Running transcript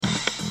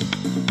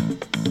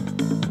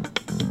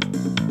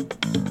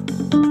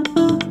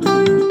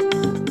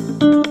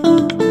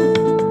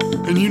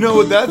know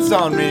what that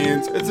sound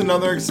means. It's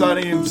another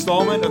exciting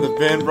installment of the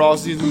Fan for All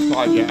Seasons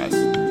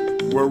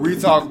podcast, where we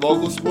talk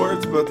local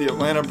sports, both the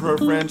Atlanta Pro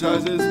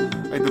franchises,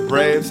 like the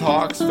Braves,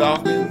 Hawks,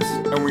 Falcons,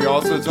 and we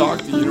also talk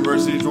the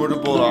University of Georgia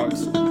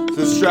Bulldogs.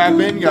 So strap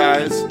in,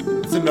 guys.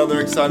 It's another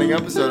exciting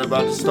episode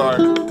about to start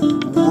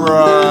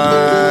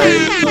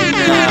right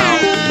now.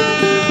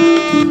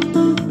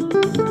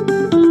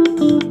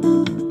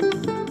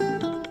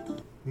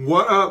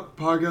 What up,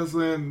 podcast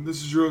land?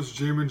 This is your host,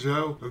 Jamin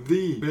Joe, of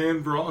the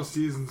Fan for All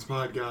Seasons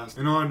podcast.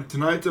 And on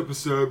tonight's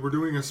episode, we're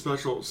doing a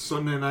special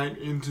Sunday night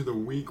into the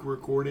week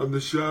recording of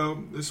the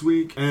show this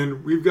week.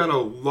 And we've got a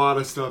lot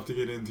of stuff to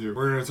get into.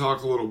 We're going to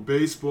talk a little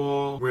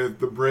baseball with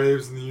the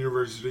Braves and the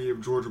University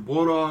of Georgia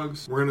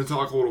Bulldogs. We're going to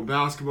talk a little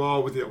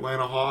basketball with the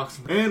Atlanta Hawks.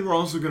 And we're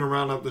also going to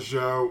round up the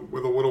show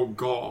with a little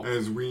golf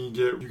as we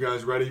get you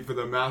guys ready for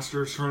the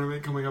Masters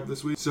tournament coming up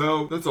this week.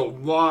 So that's a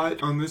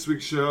lot on this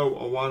week's show.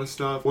 A lot of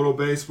stuff. A little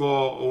baseball,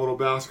 a little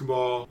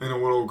basketball, and a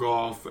little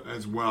golf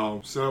as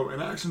well. So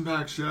an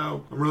action-packed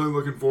show. I'm really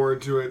looking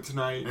forward to it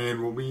tonight,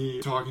 and we'll be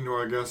talking to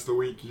our guest of the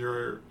week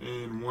here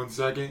in 1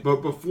 second.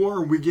 But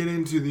before we get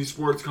into the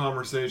sports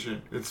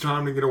conversation, it's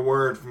time to get a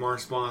word from our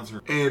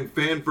sponsor. And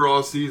Fan for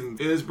All Seasons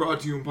is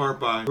brought to you in part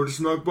by Georgia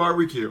Smoke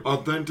Barbecue,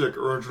 authentic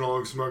original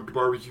oak smoked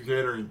barbecue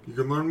catering. You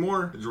can learn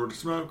more at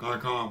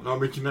georgiasmoke.com. And I'll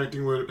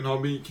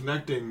be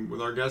connecting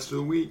with our guest of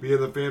the week via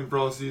the Fan for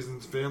All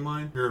Seasons fan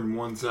line here in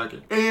 1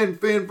 second. And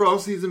Fan for All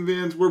Seasons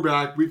fans, we're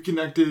back. We've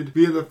connected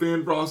via the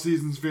Fan for All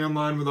Seasons fan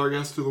line with our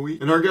guest of the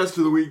week. And our guest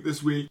of the week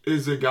this week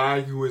is a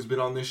guy who has been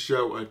on this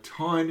show a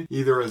ton,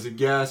 either as a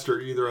guest or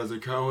either as a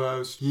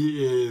co-host.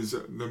 He is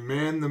the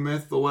man, the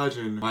myth, the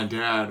legend, my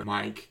dad,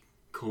 Mike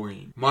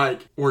Colleen.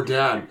 Mike, or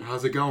Dad,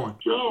 how's it going?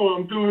 Joe,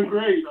 I'm doing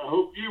great. I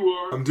hope you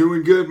are. I'm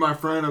doing good, my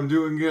friend. I'm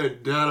doing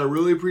good. Dad, I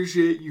really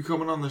appreciate you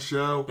coming on the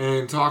show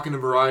and talking a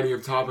variety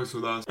of topics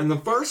with us. And the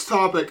first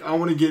topic I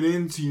want to get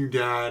into,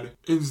 Dad,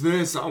 is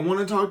this. I want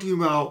to talk to you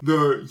about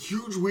the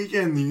huge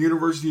weekend the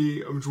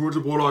University of Georgia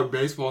Bulldog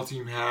baseball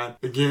team had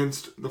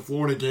against the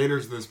Florida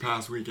Gators this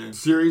past weekend. The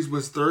series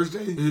was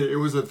Thursday. It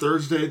was a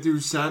Thursday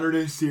through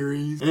Saturday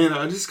series. And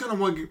I just kind of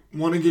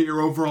want to get your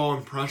overall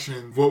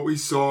impression of what we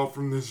saw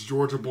from this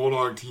Georgia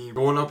Bulldog team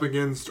going up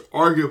against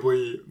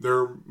arguably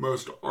their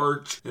most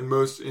arch and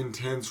most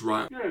intense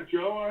rival. Yeah,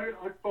 Joe,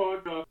 I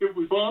thought it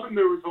was fun.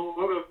 There was a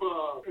lot of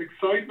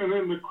excitement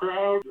in the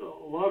crowd, a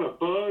lot of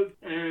buzz,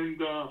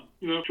 and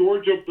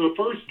Georgia, the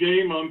first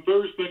game on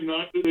Thursday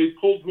night, they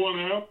pulled one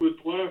out with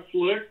last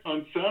lick.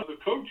 On Saturday, the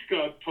coach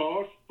got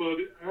tossed, but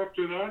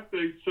after that,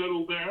 they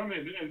settled down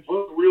and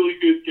played a really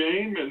good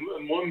game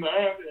and won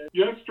that. And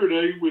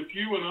yesterday, with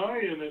you and I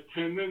in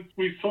attendance,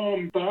 we saw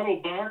them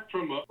battle back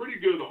from a pretty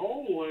good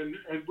hole and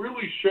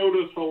really showed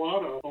us a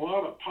lot of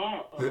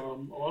pop,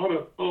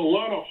 a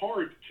lot of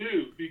heart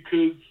too,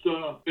 because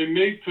they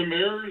made some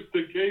errors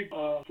that gave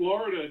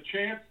Florida a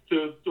chance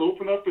to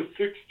open up a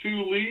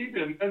 6-2 lead,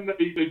 and then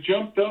they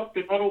jumped up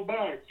and battled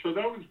back. So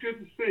that was good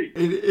to see.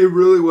 It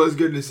really was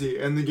good to see.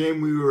 And the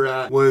game we were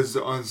at was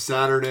on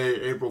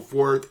Saturday, April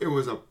 4th. It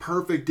was a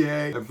perfect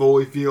day at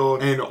Foley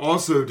Field. And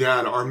also,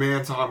 Dad, our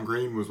man Tom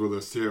Green was with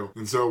us too.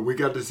 And so we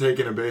got to take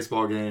in a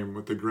baseball game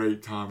with the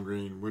great Tom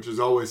Green, which is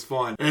always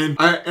fun. And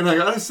I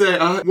gotta say,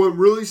 what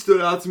really stood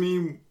out to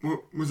me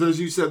was, as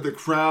you said, the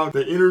crowd,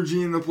 the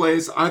energy in the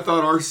place. I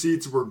thought our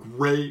seats were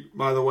great,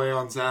 by the way,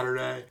 on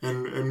Saturday.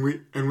 And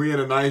we had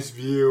a nice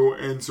view.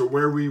 And so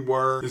where we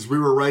were is we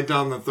were right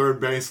down the third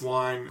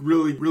baseline.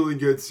 Really, really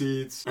good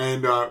seats.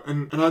 And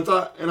I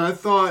thought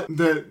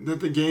that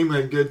the game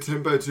had good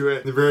tempo to it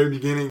at the very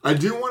beginning. I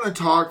do want to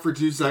talk for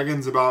 2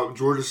 seconds about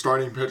Georgia's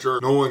starting pitcher,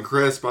 Nolan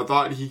Crisp. I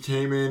thought he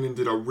came in and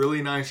did a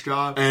really nice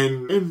job.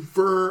 And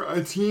for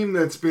a team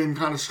that's been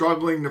kind of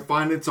struggling to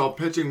find itself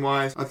pitching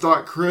wise, I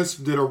thought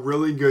Crisp did a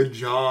really good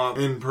job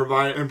in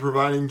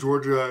providing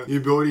Georgia the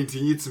ability to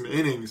eat some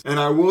innings. And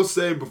I will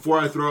say, before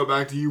I throw it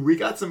back to you, we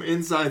got some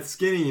inside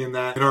skinny in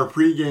our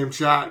pregame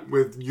chat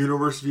with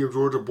University of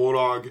Georgia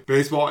Bulldog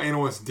baseball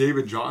analyst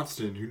David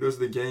Johnston, who does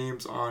the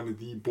games on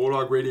the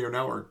Bulldog Radio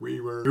Network. We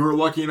were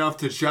lucky enough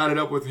to chat it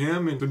up with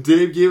him, and so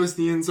Dave gave us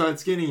the inside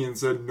skinny and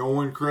said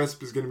Nolan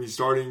Crisp is going to be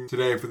starting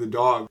today for the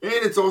Dog. And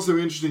it's also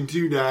interesting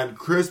too, Dad,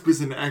 Crisp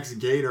is an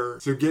ex-Gator,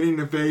 so getting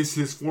to face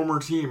his former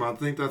team, I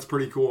think that's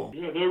pretty cool.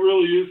 Yeah, that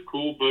really is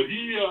cool, but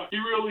he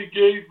really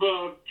gave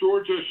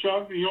Georgia a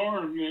shot in the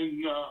arm,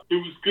 and it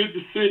was good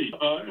to see.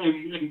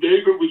 And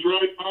David was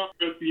right on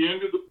at the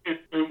end of the game,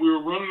 and we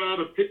were running out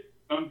of pitch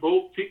on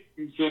both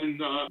teams, and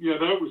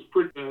that was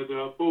pretty bad.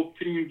 Both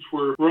teams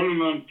were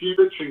running on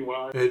pitching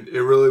wise. It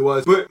really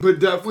was. But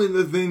definitely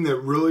the thing that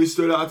really really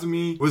stood out to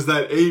me was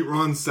that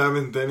 8-run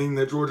 7th inning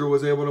that Georgia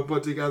was able to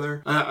put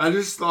together. I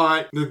just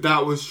thought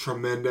that was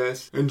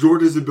tremendous. And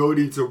Georgia's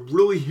ability to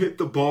really hit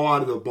the ball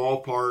out of the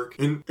ballpark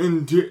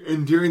and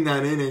during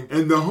that inning.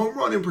 And the home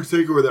run in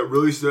particular that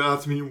really stood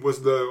out to me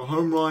was the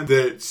home run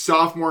that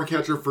sophomore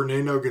catcher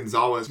Fernando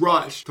Gonzalez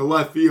rushed to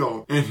left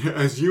field. And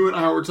as you and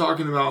I were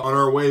talking about on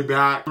our way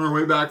back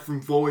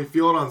from Foley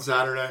Field on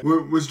Saturday,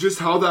 was just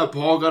how that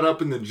ball got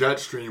up in the jet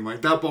stream.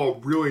 Like, that ball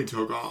really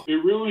took off.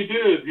 It really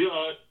did.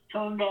 Yeah,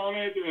 turned on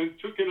it and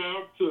took it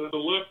out to the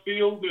left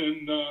field,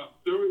 and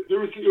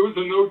it was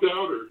a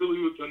no-doubter. It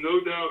really was a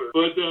no-doubter.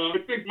 But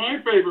I think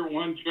my favorite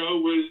one, Joe,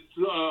 was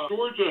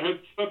Georgia had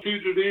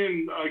substituted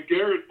in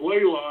Garrett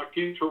Blaylock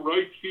into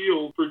right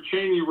field for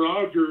Cheney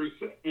Rogers,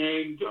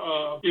 and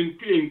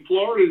in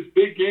Florida's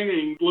big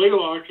inning,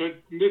 Blaylock had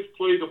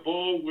misplayed a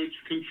ball which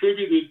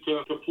contributed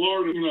to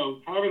Florida,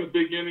 having a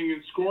big inning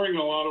and scoring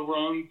a lot of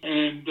runs,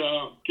 and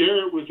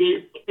Garrett was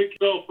able to pick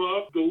himself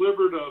up,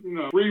 delivered a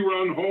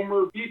 3-run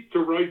homer, deep to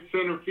right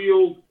center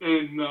field,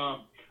 and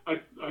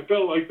I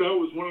felt like that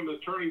was one of the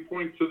turning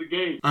points of the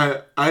game.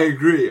 I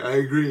agree.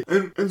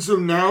 And so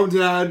now,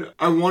 Dad,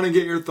 I want to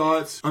get your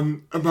thoughts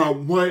about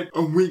what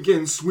a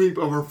weekend sweep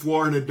over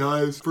Florida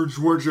does for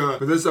Georgia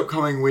for this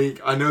upcoming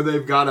week. I know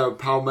they've got a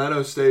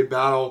Palmetto State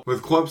battle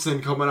with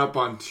Clemson coming up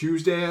on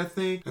Tuesday, I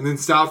think, and then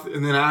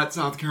at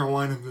South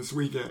Carolina this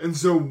weekend. And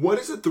so what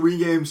does a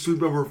 3-game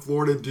sweep over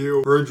Florida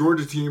do for a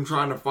Georgia team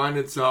trying to find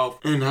itself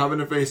and having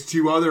to face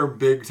 2 other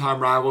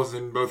big-time rivals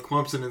in both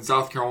Clemson and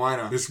South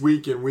Carolina this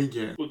week and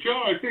weekend? Well,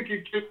 Joe, I think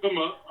it gives them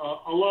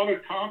a lot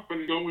of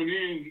confidence going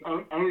in.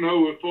 I don't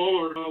know if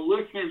all our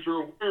listeners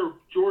are aware,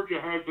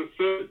 Georgia has a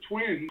set of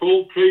twins,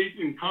 Cole Tate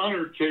and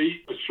Connor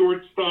Tate, a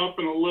shortstop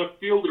and a left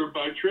fielder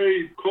by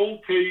trade.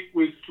 Cole Tate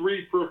was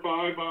 3 for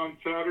 5 on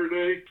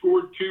Saturday,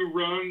 scored 2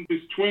 runs.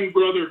 His twin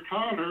brother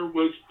Connor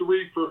was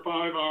 3 for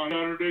 5 on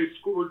Saturday,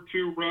 scored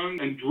 2 runs,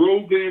 and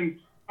drove in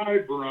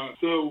 5 runs.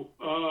 So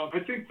I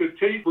think the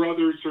Tate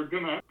brothers are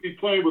going to be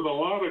playing with a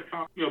lot of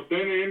confidence.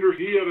 Ben Anderson,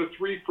 he had a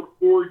 3 for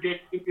 4 game.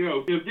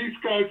 These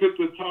guys at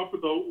the top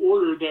of the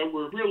order that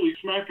were really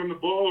smacking the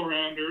ball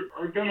around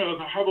are going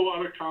to have a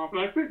lot of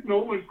confidence. I think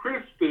Nolan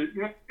Crisp, his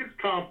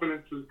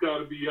confidence has got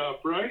to be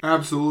up, right?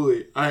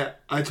 Absolutely. I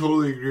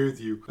totally agree with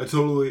you.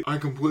 I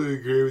completely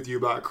agree with you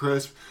about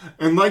Crisp.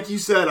 And like you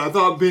said, I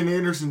thought Ben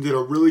Anderson did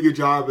a really good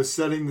job of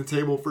setting the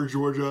table for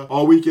Georgia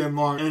all weekend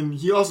long. And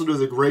he also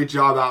does a great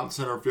job out in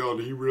center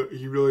field. He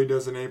really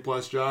does an A+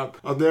 job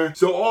up there.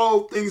 So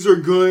all things are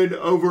good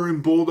over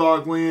in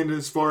Bulldog land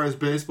as far as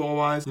baseball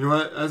wise. You know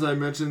what? As I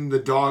mentioned, the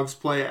Dogs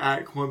play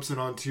at Clemson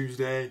on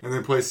Tuesday, and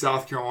they play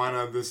South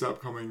Carolina this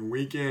upcoming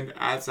weekend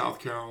at South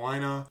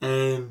Carolina.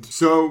 And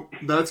so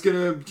that's going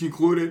to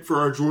conclude it for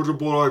our Georgia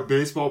Bulldog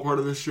baseball part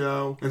of the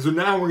show. And so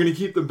now we're going to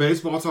keep the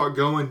baseball talk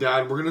going,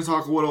 Dad. We're going to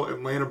talk a little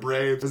Atlanta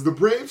Braves as the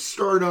Braves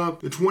start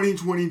up the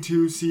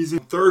 2022 season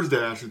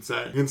Thursday, I should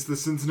say, against the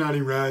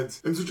Cincinnati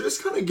Reds. And so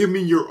just kind of give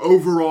me your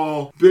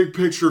overall big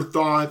picture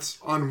thoughts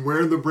on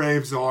where the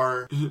Braves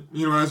are,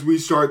 as we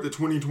start the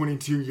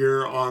 2022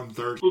 year on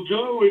Thursday. Well,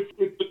 Joe, it's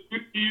a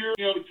new year.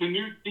 It's a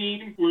new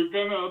team. We're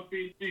going to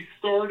be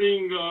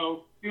starting,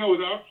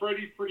 without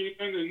Freddie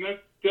Freeman, and that's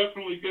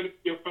definitely going to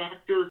be a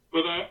factor.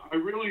 But I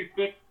really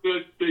think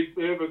that they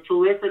have a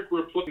terrific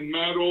replacement,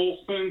 Matt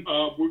Olson.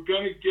 We're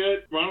going to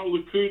get Ronald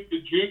Acuña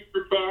Jr.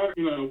 back.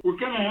 We're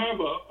going to have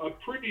a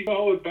pretty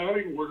solid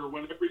batting order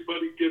when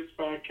everybody gets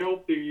back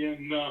healthy.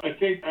 And I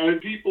think, as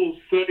people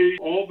say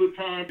all the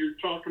time, you're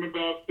talking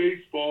about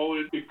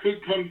baseball, it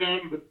could come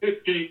down to the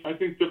pitching. I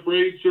think the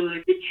Braves are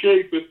in good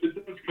shape if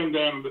it does come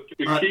down to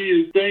the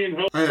key is staying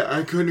healthy.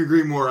 I couldn't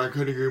agree more.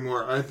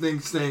 I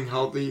think staying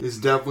healthy is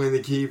definitely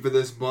the key for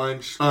this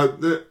bunch.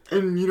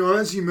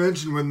 As you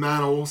mentioned with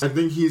Matt Olson, I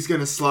think he's going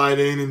to slide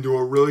in and do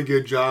a really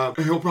good job.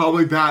 He'll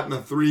probably bat in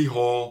the 3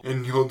 hole,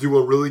 and he'll do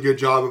a really good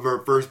job of our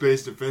first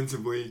base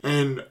defensively.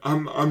 And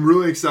I'm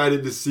really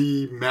excited to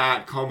see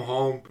Matt come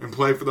home and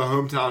play for the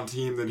hometown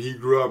team that he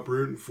grew up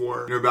rooting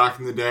for, back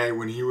in the day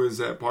when he was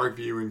at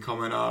Parkview and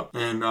coming up.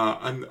 And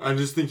I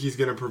just think he's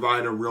going to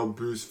provide a real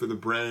boost for the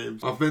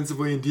Braves,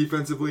 offensively and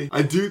defensively.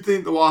 I do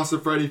think the loss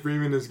of Freddie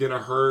Freeman is going to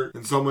hurt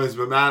in some ways,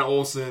 but Matt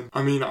Olson,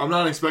 I'm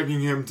not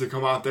expecting him to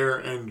come out there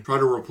and try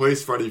to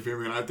replace Freddie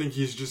Freeman. I think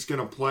he's just going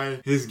to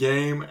play his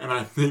game, and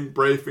I think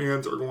Brave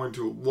fans are going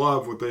to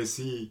love what they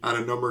see out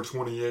of number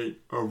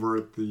 28 over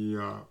at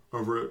the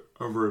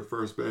over at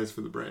first base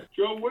for the Braves.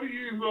 Joe, what do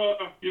you've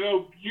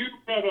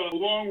had a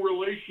long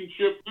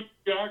relationship with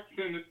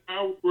Jackson, and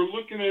now we're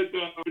looking at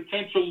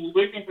potential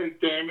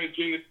ligament damage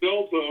in his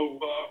elbow.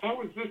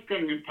 How is this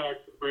going to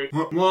impact the Braves?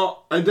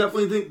 Well, I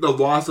definitely think the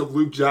loss of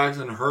Luke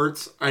Jackson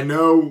hurts. I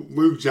know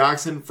Luke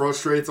Jackson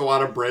frustrates a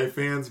lot of Brave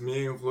fans,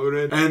 me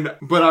included.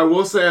 But I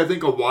will say I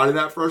think a lot of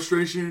that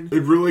frustration,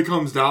 it really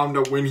comes down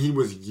to when he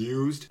was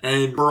used.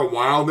 And for a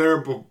while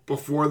there,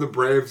 before the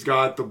Braves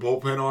got the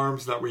bullpen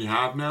arms that we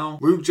have now, now.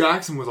 Luke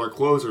Jackson was our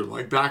closer,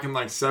 like back in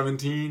like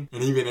 17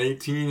 and even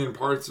 18 and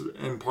parts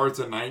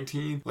of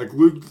 19. Like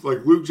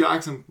Luke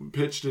Jackson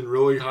pitched in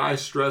really high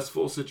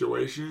stressful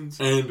situations,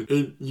 and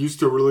it used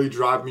to really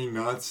drive me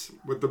nuts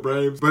with the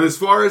Braves. But as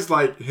far as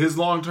like his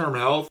long-term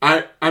health,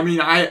 I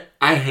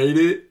hate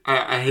it.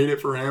 I hate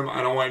it for him.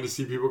 I don't want to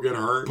see people get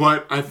hurt.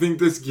 But I think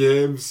this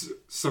gives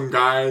some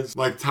guys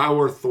like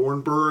Tyler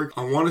Thornburg.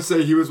 I want to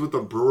say he was with the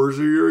Brewers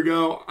a year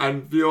ago. I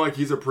feel like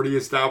he's a pretty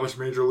established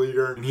major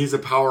leaguer, and he's a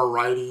power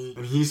righty,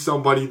 and he's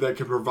somebody that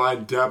can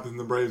provide depth in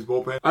the Braves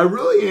bullpen. I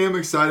really am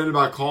excited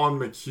about Colin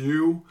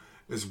McHugh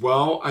as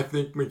well. I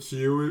think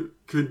McHugh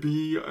could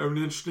be an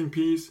interesting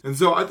piece. And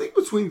so I think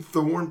between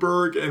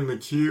Thornburg and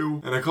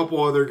McHugh and a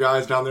couple other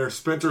guys down there,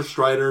 Spencer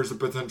Strider is a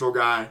potential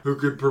guy who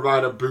could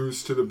provide a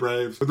boost to the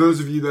Braves. For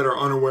those of you that are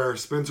unaware,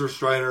 Spencer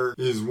Strider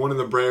is one of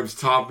the Braves'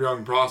 top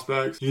young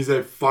prospects. He's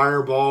a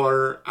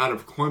fireballer out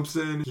of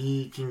Clemson.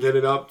 He can get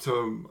it up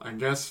to, I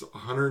guess,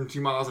 102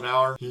 miles an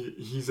hour.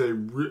 He's a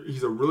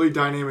really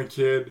dynamic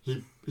kid.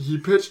 He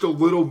pitched a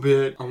little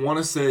bit, I want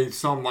to say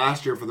some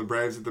last year for the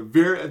Braves. At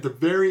the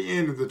very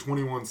end of the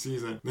 21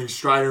 season, I think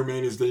Strider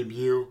made his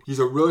debut. He's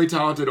a really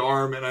talented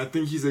arm, and I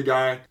think he's a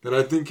guy that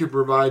I think can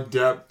provide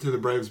depth to the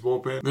Braves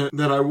bullpen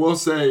that I will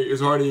say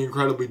is already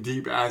incredibly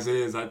deep as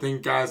is. I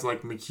think guys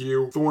like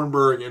McHugh,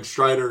 Thornburg, and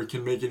Strider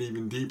can make it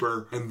even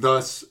deeper, and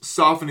thus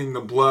softening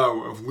the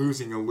blow of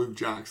losing a Luke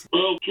Jackson.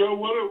 Well, Joe,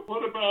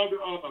 what about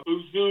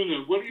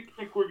Ozuna? What do you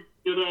think we're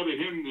get out of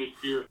him this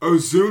year?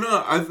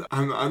 Ozuna,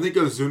 I think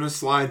Ozuna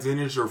slides in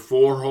as your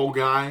 4-hole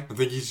guy. I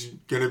think he's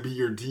going to be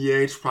your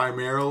DH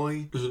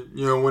primarily,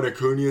 you know, when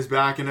Acuna's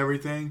back and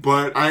everything.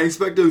 But I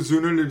expect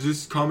Ozuna to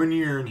just come in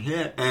here and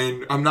hit.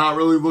 And I'm not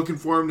really looking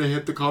for him to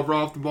hit the cover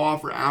off the ball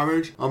for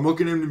average. I'm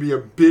looking for him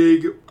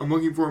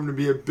to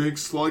be a big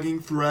slugging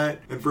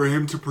threat and for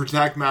him to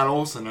protect Matt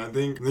Olson. I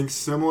think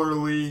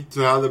similarly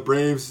to how the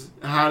Braves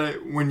had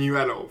it when you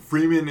had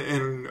Freeman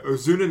and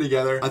Ozuna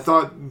together, I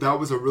thought that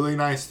was a really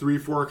nice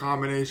 3-4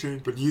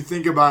 combination. But you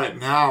think about it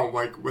now,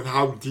 like with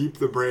how deep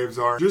the Braves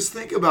are, just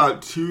think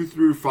about 2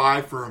 through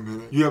 5 for a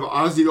minute. You have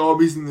Ozzie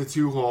Albies in the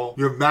 2-hole,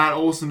 you have Matt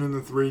Olson in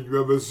the 3, you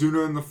have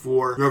Ozuna in the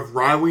 4, you have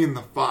Riley in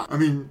the 5. I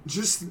mean,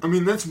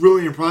 that's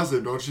really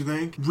impressive, don't you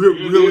think?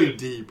 Really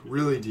deep.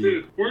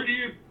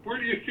 Where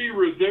do you see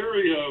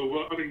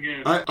Rosario coming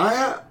in? I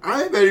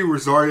have Eddie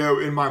Rosario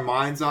in my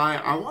mind's eye.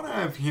 I want to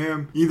have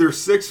him either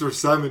 6 or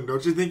 7.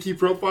 Don't you think he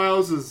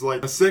profiles as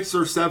like a 6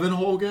 or 7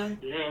 hole guy?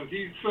 Yeah,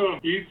 he's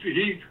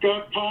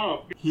got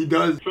pop. He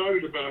does. I'm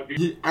excited about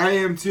him. I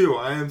am too.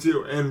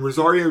 And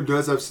Rosario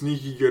does have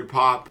sneaky good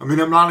pop. I mean,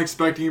 I'm not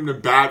expecting him to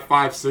bat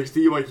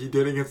 560 like he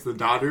did against the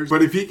Dodgers,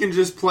 but if he can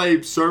just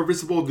play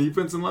serviceable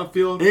defense in left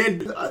field,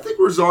 and I think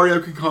Rosario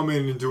can come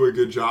in and do a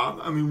good job.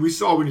 I mean, we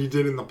saw what he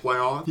did in the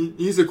playoffs.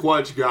 He's a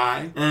clutch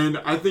guy, and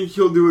I think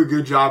he'll do a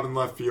good job in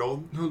left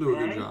field. He'll do a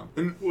good job.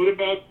 And what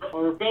about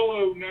our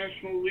fellow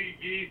National League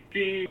East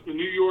team, the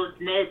New York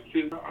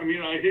Mets? I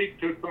mean, I hate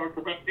to talk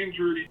about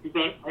injuries,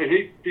 but I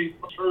hate to be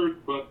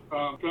hurt, but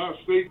gosh,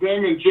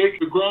 them and Jake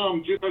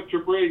DeGrom just touch a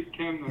break,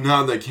 can they?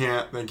 No, they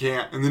can't.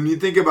 And then you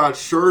think about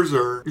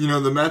Scherzer. You know,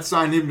 the Mets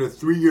signed him to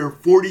 3-year,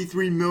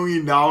 $43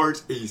 million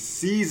a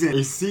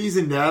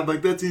season, Dad.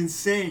 Like, that's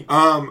insane.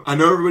 I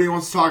know everybody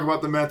wants to talk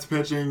about the Mets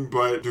pitching,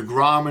 but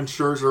DeGrom and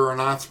Scherzer are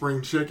not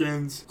spring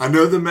chickens. I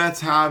know the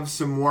Mets have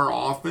some more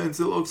offense,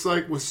 it looks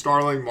like, with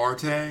Starling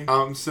Marte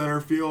out in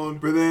center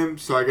field for them.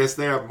 So I guess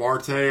they have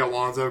Marte,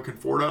 Alonso,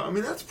 Conforto. I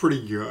mean, that's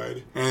pretty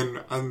good.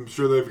 And I'm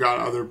sure they've got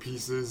other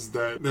pieces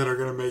that are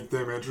going to make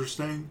them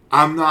interesting.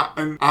 I'm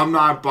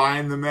not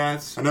buying the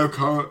Mets. I know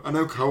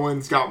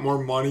Cohen's got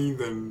more money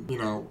than, you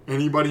know,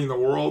 anybody in the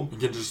world and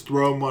can just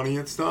throw money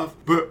at stuff.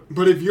 But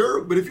if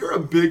you're a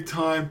big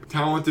time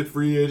talented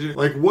free agent,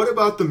 like what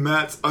about the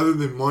Mets other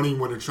than money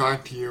would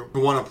attract you to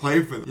want to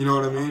play for them? You know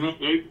what I mean?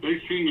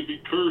 They seem to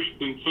be cursed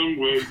in some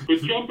ways.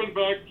 But jumping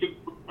back to,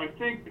 I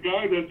think the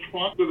guy that's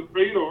flying to the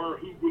radar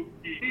who would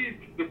lead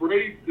the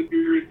Braves this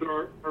year is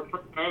our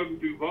friend Adam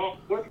Duvall.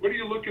 What are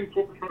you looking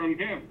for from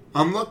him?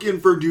 I'm looking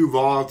for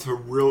Duvall to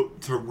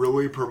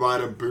really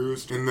provide a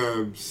boost in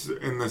the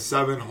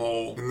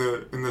 7-hole,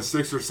 in the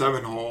 6 or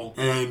 7 hole.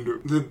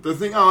 And the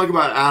thing I like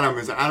about Adam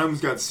is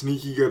Adam's got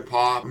sneaky good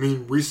pop. I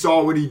mean, we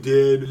saw what he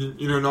did,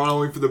 you know, not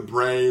only for the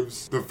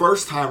Braves the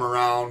first time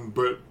around,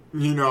 but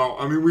you know,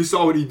 I mean, we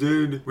saw what he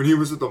did when he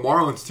was with the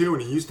Marlins, too,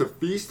 and he used to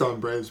feast on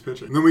Braves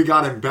pitching. And then we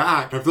got him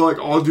back. I feel like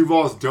all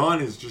Duvall's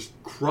done is just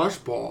crush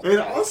ball. And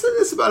I'll say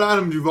this about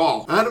Adam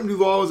Duvall. Adam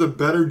Duvall is a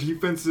better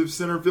defensive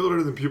center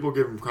fielder than people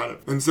give him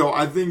credit. And so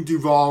I think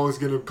Duvall is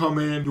going to come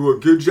in, do a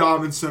good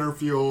job in center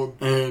field,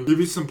 and give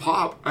you some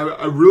pop.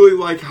 I really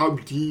like how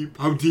deep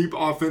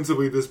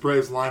offensively this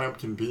Braves lineup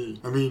can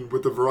be. I mean,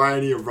 with the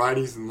variety of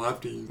righties and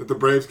lefties that the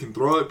Braves can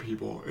throw at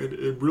people,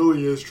 it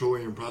really is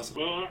truly impressive.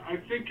 Well, I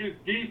think his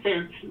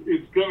defense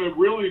is going to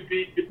really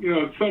be, you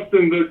know,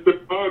 something to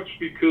watch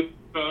because,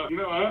 you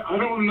know, I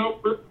don't know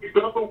where to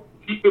go.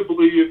 He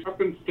defensively it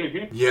happens to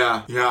him.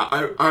 Yeah,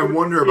 I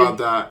wonder about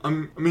that. I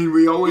mean,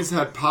 we always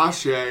had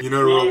Pache, to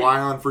rely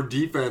on for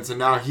defense, and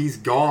now he's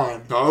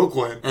gone to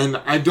Oakland. And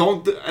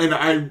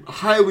I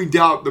highly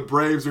doubt the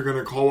Braves are going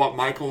to call up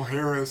Michael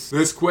Harris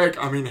this quick.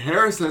 I mean,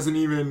 Harris hasn't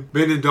even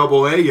been in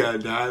Double-A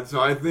yet, Dad. So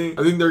I think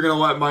they're going to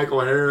let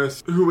Michael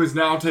Harris, who is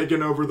now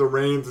taking over the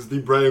reins as the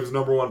Braves'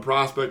 #1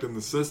 prospect in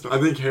the system. I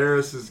think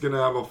Harris is going to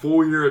have a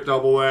full year at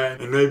Double-A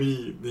and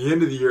maybe the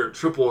end of the year at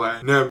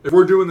Triple-A. Now, if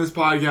we're doing this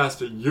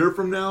podcast a year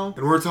from now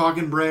and we're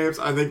talking Braves,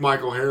 I think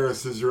Michael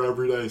Harris is your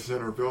everyday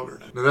center fielder.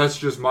 Now, that's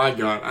just my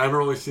gut. I haven't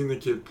really seen the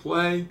kid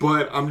play,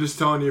 but I'm just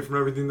telling you from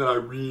everything that I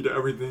read,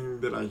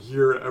 everything that I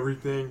hear,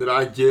 everything that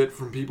I get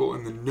from people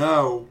in the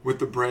know with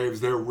the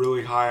Braves, they're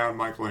really high on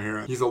Michael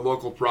Harris. He's a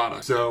local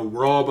product. So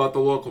we're all about the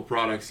local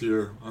products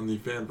here on the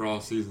Fan for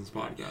All Seasons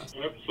podcast.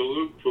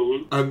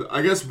 Absolutely. And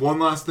I guess one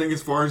last thing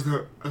as far as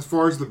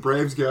the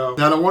Braves go,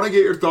 Dad, I want to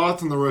get your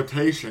thoughts on the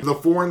rotation. The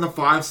 4 and the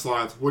 5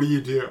 slots, what do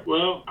you do?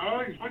 Well,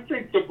 I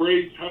think the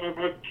Braves have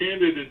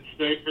candidates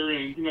there,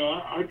 and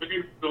I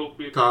think they'll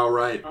be Kyle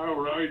Wright. Kyle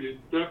Wright is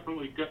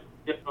definitely got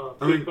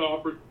a big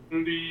opportunity,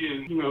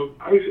 and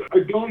I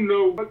don't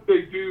know what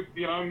they do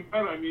beyond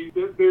that. I mean,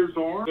 there's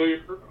arms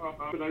there,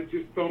 but I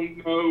just don't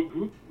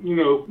know.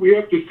 We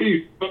have to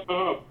see.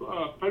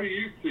 How do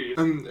you see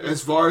it?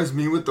 As far as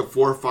me with the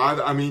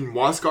 4-5, I mean,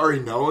 Huascar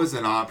Ynoa is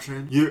an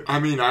option.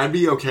 I'd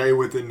be okay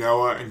with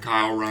Ynoa and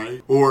Kyle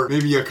Wright, or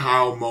maybe a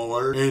Kyle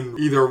Muller and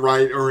either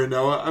Wright or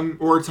Ynoa,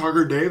 or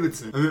Tucker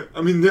Davidson.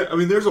 I mean,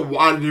 there's a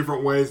lot of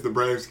different ways the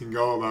Braves can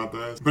go about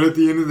this, but at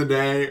the end of the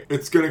day,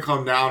 it's going to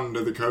come down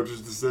to the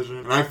coach's decision,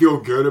 and I feel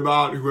good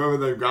about whoever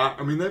they've got.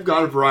 I mean, they've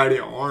got a variety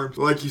of arms.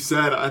 Like you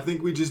said, I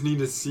think we just need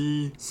to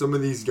see some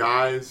of these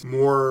guys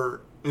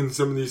more in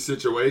some of these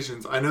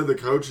situations. I know the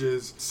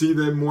coaches see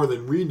them more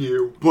than we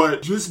do,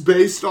 but just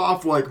based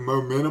off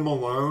momentum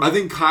alone, I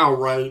think Kyle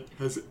Wright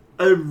has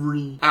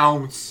every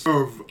ounce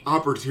of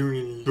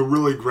opportunity to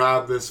really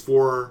grab this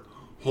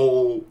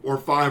 4-hole or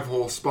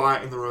 5-hole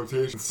spot in the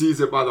rotation, seize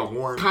it by the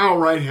horn. Kyle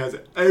Wright has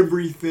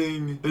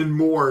everything and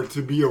more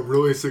to be a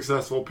really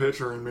successful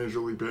pitcher in Major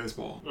League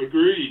Baseball.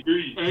 Agree.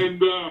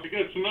 And I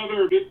guess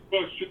another big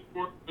question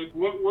for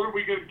what are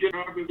we going to get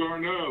out of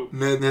d'Arnaud?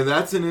 Now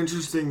that's an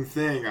interesting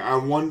thing. I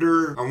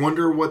wonder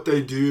what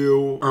they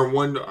do, or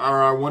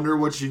I wonder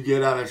what you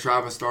get out of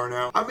Travis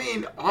d'Arnaud. I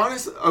mean,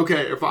 honestly,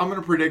 okay, if I'm going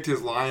to predict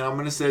his line, I'm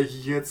going to say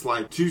he gets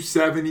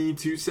 270,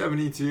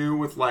 272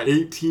 with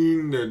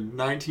 18 to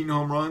 19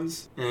 home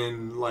runs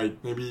and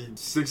maybe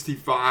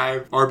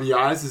 65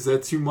 RBIs. Is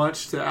that too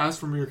much to ask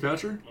from your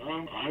catcher?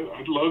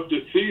 I'd love to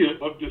see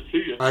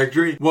it. I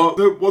agree. Well,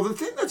 the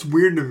thing that's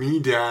weird to me,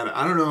 Dad,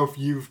 I don't know if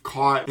you've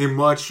caught in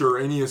much or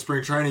any of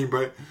spring training,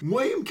 but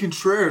William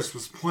Contreras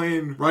was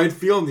playing right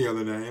field the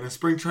other day in a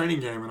spring training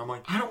game, and I'm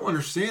like, I don't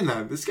understand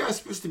that. This guy's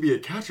supposed to be a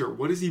catcher.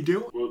 What is he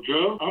doing? Well,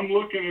 Joe, I'm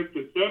looking at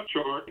the depth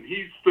chart, and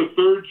he's the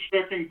third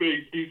second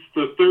base. He's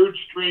the third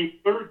string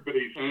third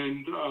base,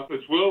 and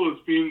as well as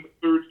being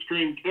the third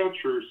string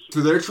catcher.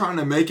 So they're trying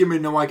to make him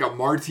into a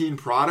Martin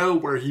Prado,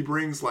 where he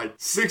brings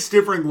 6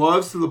 different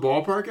gloves to the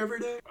ballpark every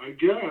day? I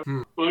guess.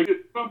 If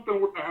something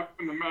were to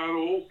happen to Matt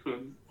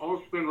Olson,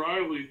 Austin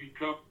Riley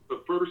becomes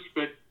the first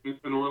baseman,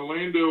 and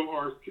Orlando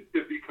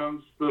Arcia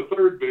becomes the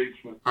third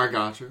baseman. I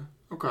gotcha.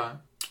 Okay.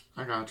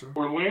 I gotcha.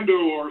 Orlando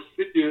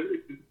Arcia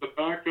is the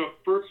backup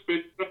first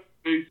base, second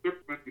base,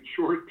 and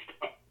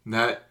shortstop.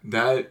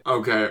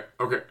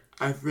 Okay.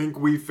 I think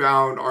we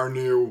found our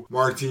new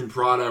Martin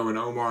Prado and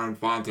Omar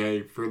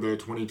Infante for the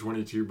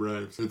 2022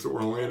 Braves. It's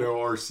Orlando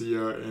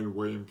Arcia and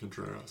William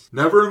Contreras.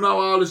 Never in my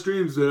wildest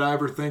dreams did I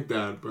ever think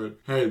that, but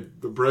hey,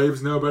 the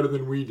Braves know better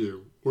than we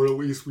do. Or at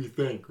least we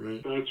think,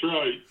 right? That's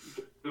right.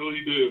 They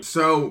really do.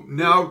 So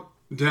now,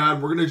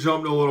 Dad, we're going to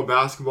jump to a little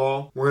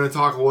basketball. We're going to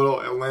talk a little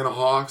Atlanta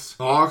Hawks.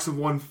 The Hawks have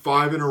won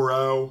 5 in a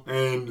row,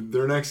 and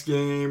their next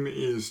game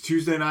is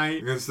Tuesday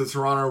night against the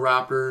Toronto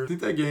Raptors. I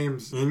think that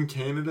game's in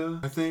Canada,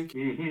 I think.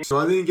 Mm-hmm. So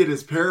I think it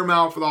is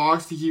paramount for the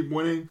Hawks to keep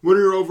winning. What are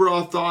your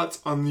overall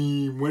thoughts on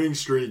the winning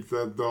streak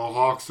that the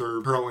Hawks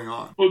are currently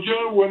on? Well,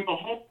 Joe, when the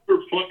Hawks were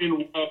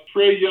playing,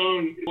 Trae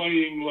Young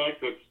playing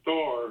like a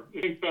star.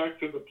 Think back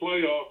to the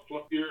playoffs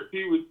last year.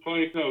 He was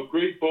playing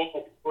great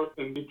ball for us,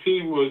 and the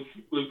team was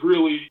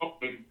really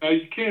open. Now,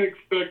 you can't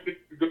expect it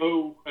to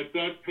go at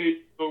that pace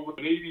over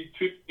an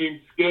 82-game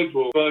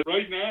schedule. But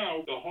right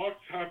now, the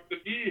Hawks have to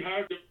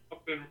go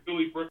up and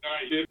really bring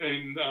it,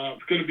 and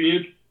it's going to be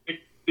interesting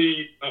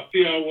to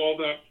see how all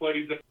that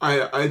plays out.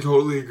 I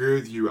totally agree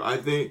with you. I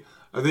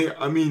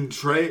mean,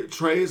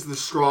 Trae is the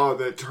straw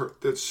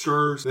that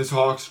stirs this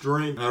Hawks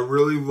drink. I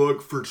really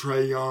look for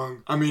Trae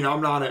Young. I mean,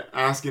 I'm not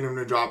asking him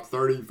to drop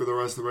 30 for the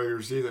rest of the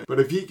regular season, but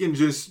if he can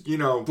just,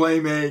 play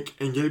make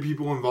and get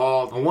people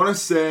involved. I want to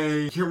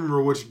say, I can't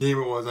remember which game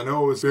it was. I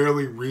know it was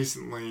fairly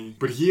recently,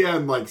 but he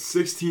had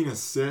 16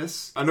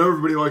 assists. I know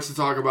everybody likes to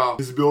talk about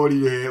his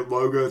ability to hit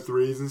logo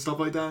threes and stuff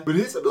like that, but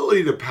his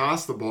ability to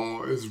pass the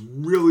ball is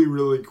really,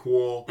 really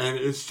cool, and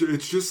it's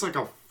just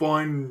a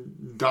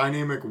fun,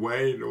 dynamic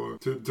way to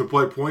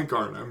play point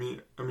guard. I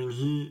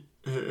mean,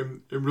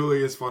 it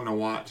really is fun to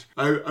watch.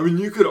 I mean,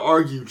 you could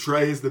argue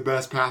Trey is the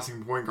best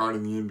passing point guard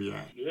in the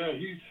NBA. Yeah,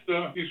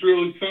 he's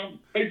really something.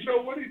 Hey,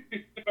 Joe, what do you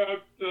think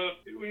about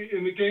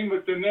in the game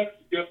with the Nets?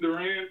 You got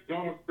Durant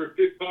going for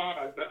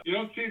 55. You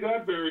don't see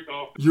that very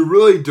often. You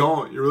really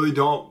don't. You really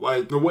don't.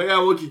 Like, the way I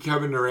look at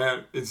Kevin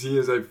Durant is he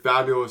is a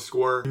fabulous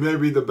scorer. He may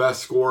be the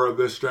best scorer of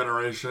this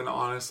generation,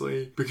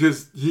 honestly,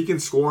 because he can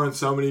score in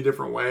so many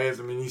different ways.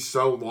 I mean, he's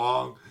so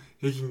long.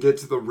 He can get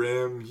to the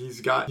rim.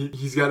 He's got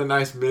a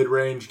nice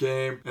mid-range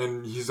game,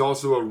 and he's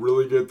also a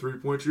really good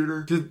three-point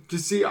shooter. To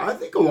see, I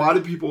think a lot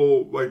of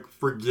people like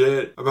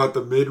forget about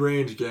the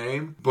mid-range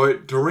game,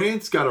 but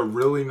Durant's got a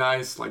really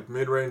nice like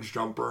mid-range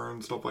jumper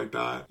and stuff like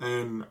that.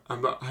 And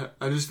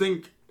I just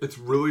think it's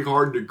really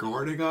hard to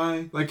guard a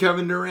guy like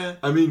Kevin Durant.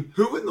 I mean,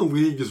 who in the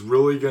league is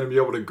really going to be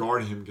able to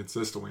guard him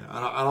consistently?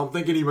 I don't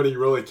think anybody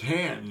really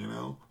can, you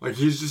know? Like,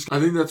 I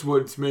think that's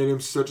what's made him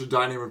such a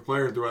dynamic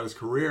player throughout his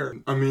career.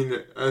 I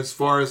mean, as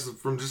far as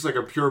from just like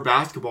a pure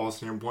basketball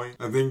standpoint,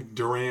 I think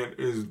Durant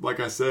is, like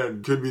I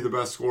said, could be the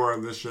best scorer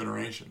of this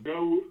generation.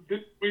 So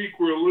this week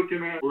we're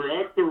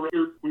at the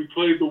Raptors. We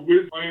played the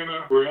Wiz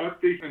Atlanta.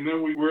 And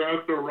then we're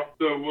at the Raptors.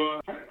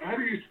 So how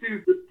do you see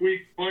this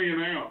week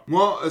playing out?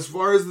 Well, as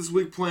far as this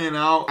week playing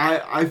out,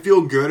 I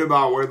feel good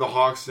about where the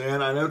Hawks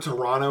stand. I know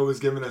Toronto was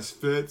giving us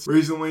fits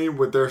recently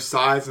with their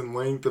size and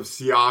length of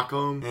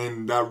Siakam,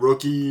 and that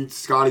rookie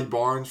Scotty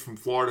Barnes from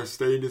Florida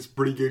State is a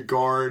pretty good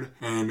guard.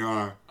 And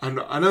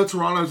I know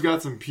Toronto's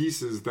got some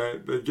pieces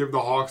that give the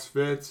Hawks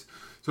fits.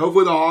 So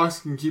hopefully the Hawks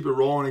can keep it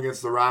rolling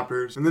against the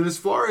Raptors. And then as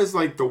far as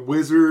like the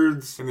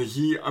Wizards and the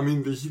Heat, I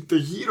mean the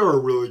Heat are a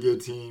really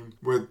good team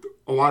with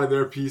a lot of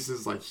their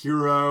pieces like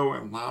Hero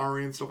and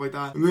Lowry and stuff like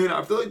that. And then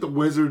I feel like the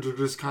Wizards are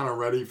just kind of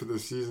ready for the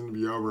season to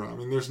be over. I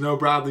mean, there's no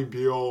Bradley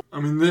Beal.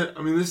 I mean,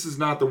 this is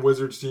not the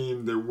Wizards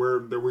team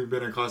that we've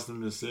been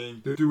accustomed to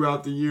seeing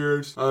throughout the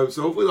years. So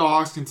hopefully the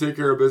Hawks can take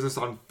care of business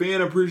on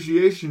Fan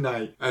Appreciation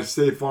Night at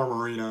State Farm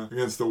Arena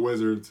against the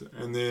Wizards.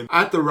 And then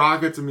at the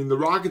Rockets, I mean, the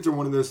Rockets are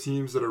one of those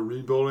teams that are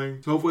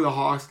rebuilding. So hopefully the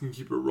Hawks can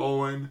keep it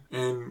rolling.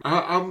 And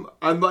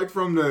I'd like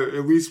for them to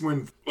at least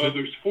win. Well,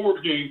 there's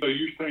 4 games, so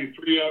you're saying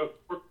 3 out of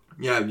 4?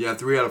 Yeah,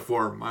 3 out of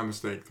 4. My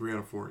mistake. 3 out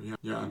of 4.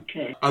 Yeah.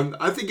 Okay.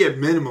 I think at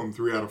minimum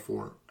 3 out of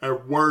 4.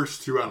 At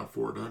worst 2 out of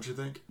 4. Don't you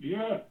think?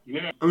 Yeah.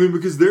 I mean,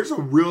 because there's a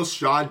real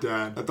shot,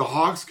 Dad, that the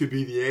Hawks could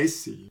be the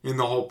AC in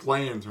the whole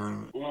play-in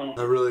tournament. Wow.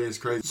 That really is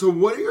crazy. So,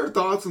 what are your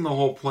thoughts on the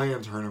whole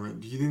play-in tournament?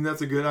 Do you think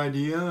that's a good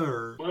idea,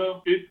 or?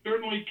 Well, it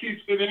certainly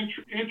keeps it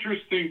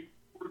interesting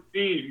for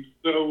teams.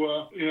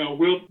 So,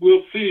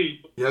 we'll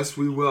see. Yes,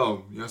 we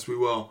will.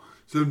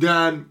 So,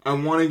 Dad, I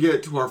want to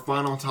get to our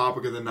final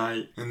topic of the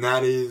night, and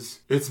that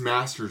is it's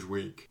Masters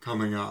Week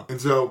coming up.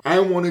 And so I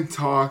want to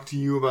talk to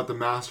you about the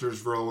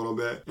Masters for a little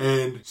bit.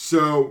 And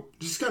so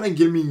just kind of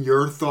give me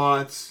your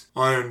thoughts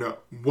on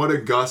what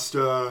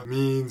Augusta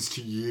means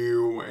to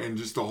you and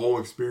just the whole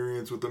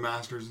experience with the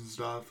Masters and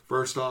stuff.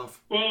 First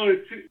off. Well,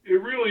 it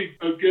really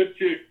gets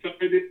you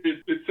excited.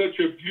 It's such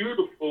a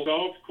beautiful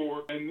golf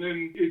course, and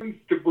then it tends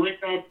to bring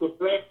out the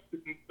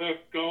best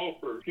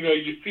golfers. You know,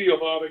 you see a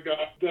lot of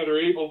guys that are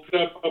able to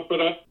step up,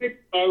 but I think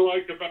what I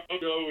like about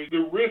it is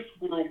the risk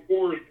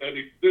reward that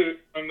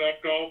exists on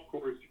that golf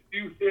course. If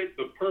you hit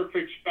the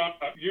perfect shot,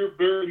 you're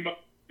very much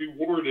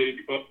rewarded,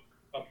 but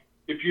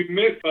if you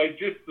miss by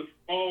just a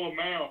small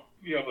amount,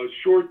 a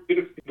short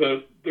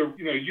distance,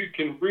 you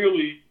can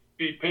really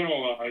be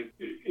penalized.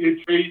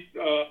 It's great,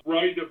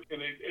 right,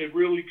 and it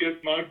really gets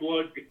my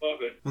blood to love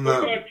it.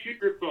 What about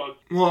your thoughts?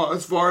 Well,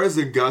 as far as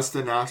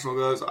Augusta National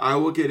goes, I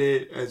look at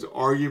it as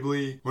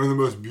arguably one of the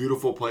most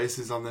beautiful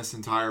places on this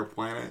entire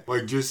planet.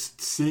 Like,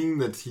 just seeing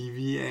the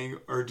TV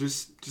angle, or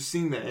just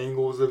seeing the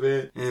angles of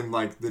it, and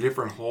like the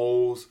different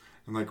holes,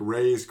 and like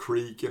Rays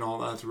Creek and all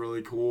that's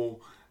really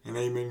cool. And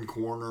Amen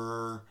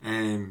Corner,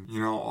 and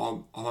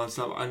all that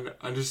stuff.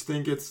 I just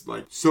think it's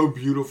like so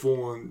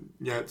beautiful and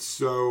yet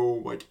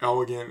so like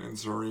elegant and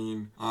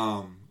serene.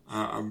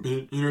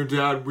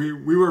 Dad,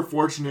 we were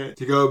fortunate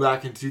to go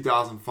back in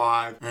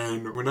 2005,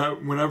 and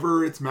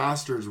whenever it's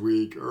Masters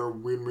Week or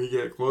when we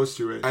get close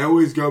to it, I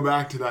always go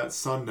back to that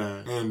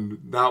Sunday, and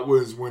that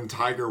was when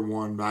Tiger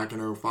won back in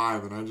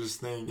 2005, and I just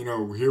think,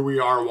 here we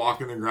are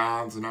walking the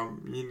grounds, and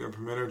I'm eating a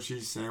pimento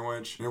cheese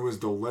sandwich, and it was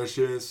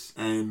delicious,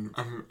 and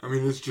I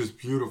mean, it's just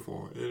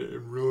beautiful.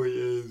 It really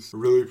is a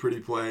really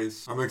pretty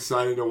place. I'm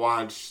excited to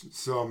watch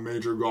some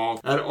major golf,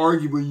 and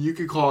arguably you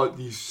could call it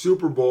the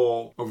Super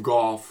Bowl of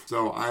golf,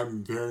 so I'm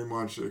very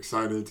much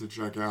excited to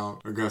check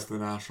out Augusta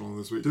National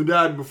this week. So,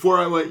 Dad, before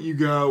I let you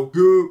go,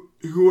 who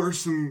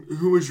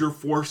is your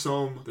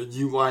foursome that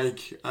you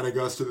like at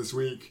Augusta this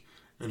week,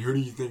 and who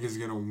do you think is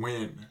going to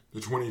win the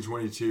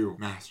 2022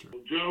 Masters?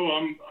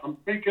 Joe, I'm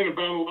thinking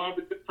about a lot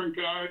of different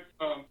guys.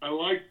 I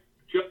like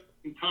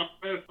Justin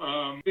Thomas.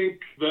 I think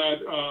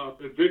that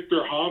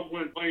Victor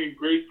Hovland playing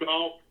great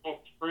golf all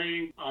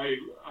spring. I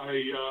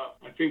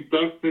think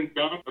Dustin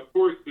Johnson, of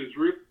course, is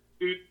really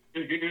good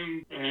to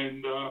him,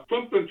 and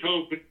something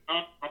tells me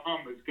Jon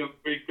Rahm is going to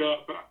wake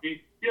up. I mean,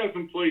 he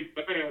hasn't played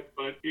bad,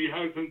 but he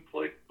hasn't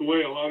played the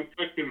way a lot of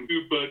expect him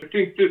to. But I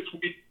think this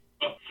week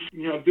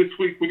this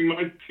week we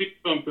might see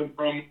something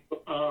from.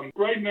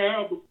 Right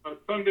now,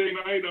 Sunday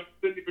night, I'm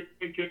sitting here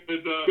thinking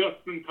that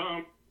Justin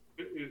Thomas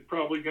is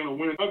probably going to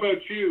win. How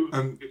about you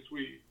this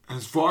week?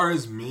 As far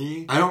as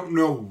me, I don't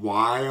know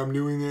why I'm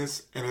doing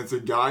this, and it's a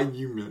guy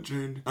you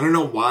mentioned. I don't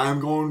know why I'm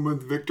going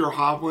with Viktor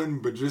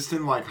Hovland, but just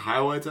in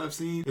highlights I've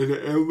seen,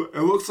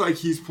 it looks like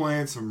he's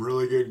playing some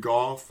really good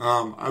golf.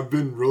 I've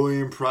been really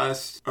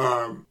impressed.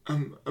 I've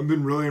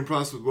been really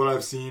impressed with what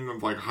I've seen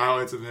of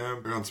highlights of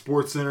him on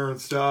SportsCenter and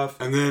stuff.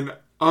 And then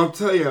I'll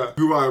tell you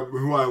who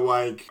I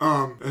like.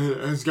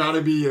 Has got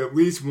to be at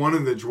least one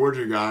of the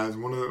Georgia guys,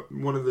 one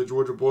of the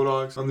Georgia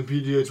Bulldogs on the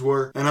PGA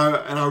Tour, and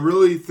I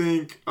really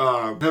think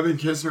Kevin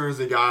Kisner is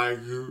a guy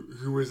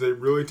who is a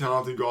really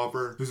talented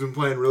golfer who's been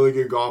playing really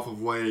good golf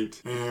of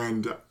late,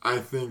 and I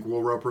think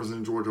will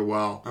represent Georgia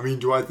well. I mean,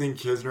 do I think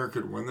Kisner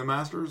could win the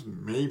Masters?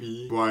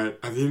 Maybe, but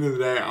at the end of the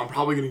day, I'm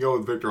probably going to go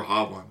with Viktor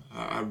Hovland.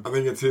 I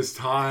think it's his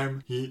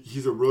time.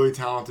 He's a really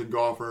talented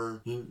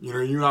golfer. You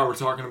and I were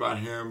talking about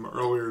him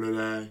earlier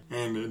today.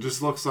 And it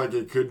just looks like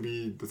it could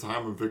be the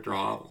time of Viktor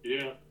Hovland.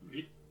 Yeah,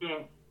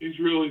 he's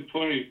really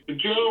playing. And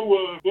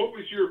Joe, what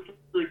was your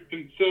favorite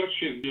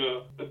concession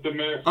at the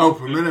Masters? Oh,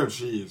 pimento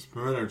cheese.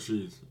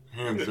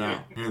 Hands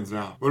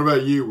down. What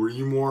about you? Were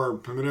you more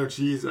pimento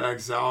cheese, egg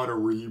salad, or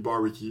were you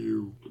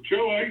barbecue?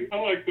 Joe, I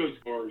like those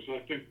bars. I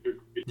think they're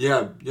great.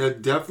 Yeah,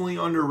 definitely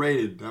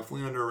underrated.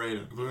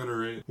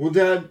 Well,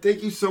 Dad,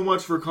 thank you so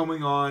much for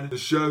coming on the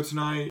show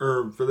tonight,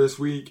 or for this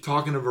week,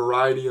 talking a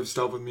variety of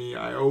stuff with me.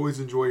 I always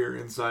enjoy your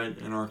insight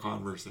in our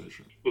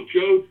conversation. Well,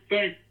 Joe,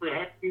 thanks for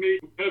having me.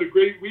 We had a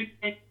great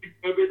weekend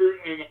together,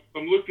 and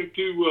I'm looking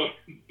to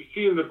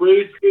seeing the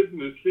Braves and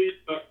to see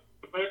the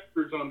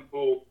Masters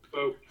unfold.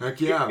 So, heck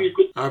yeah,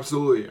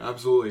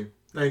 absolutely.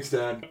 Thanks,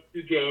 Dad. Thank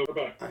you, Joe.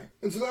 Bye-bye.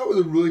 And so that was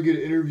a really good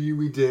interview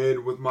we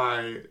did with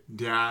my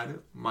dad,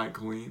 Mike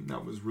Colleen.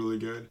 That was really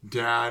good.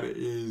 Dad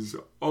is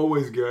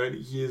always good.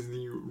 He is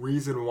the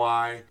reason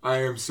why I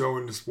am so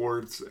into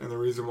sports, and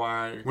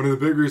one of the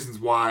big reasons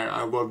why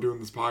I love doing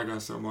this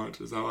podcast so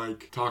much is I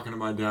like talking to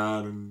my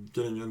dad and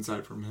getting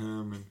insight from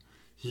him, and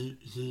He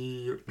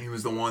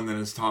was the one that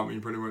has taught me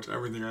pretty much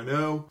everything I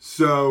know.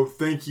 So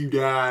thank you,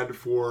 Dad,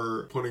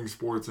 for putting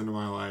sports into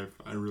my life.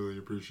 I really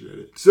appreciate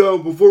it. So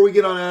before we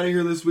get on out of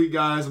here this week,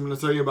 guys, I'm going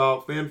to tell you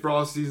about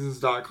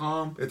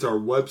fanforallseasons.com. It's our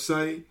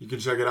website. You can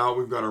check it out.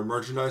 We've got our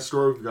merchandise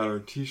store. We've got our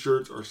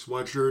t-shirts, our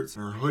sweatshirts,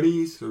 and our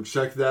hoodies. So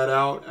check that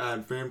out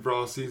at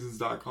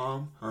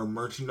fanforallseasons.com, our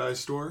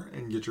merchandise store,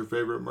 and get your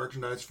favorite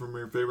merchandise from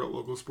your favorite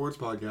local sports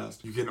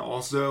podcast. You can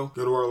also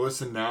go to our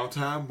Listen Now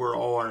tab where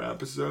all our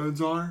episodes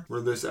are,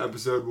 where this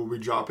episode will be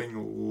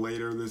dropping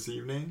later this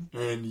evening,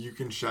 and you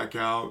can check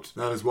out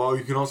that as well.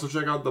 You can also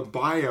check out the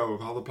bio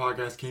of how the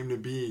podcast came to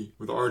be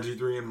with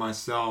RG3 and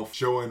myself,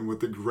 showing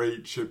with the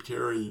great Chip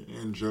Carey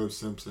and Joe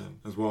Simpson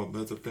as well.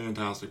 That's a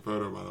fantastic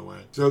photo, by the way.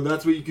 So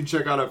that's what you can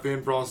check out at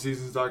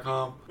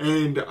fanforallseasons.com.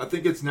 And I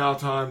think it's now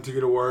time to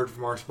get a word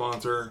from our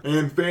sponsor.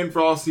 And Fan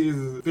for All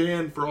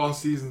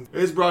Seasons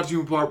is brought to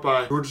you in part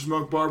by Georgia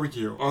Smoke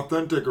Barbecue,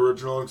 authentic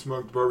original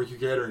smoked barbecue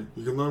catering.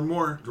 You can learn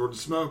more at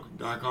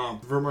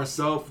georgiasmoke.com. For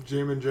myself,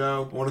 Jamin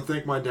Joe, I want to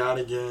thank my dad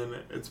again.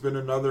 It's been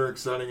another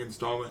exciting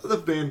installment of the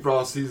Fan for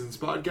All Seasons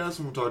podcast,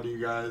 and we'll talk to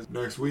you guys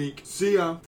next week. See ya!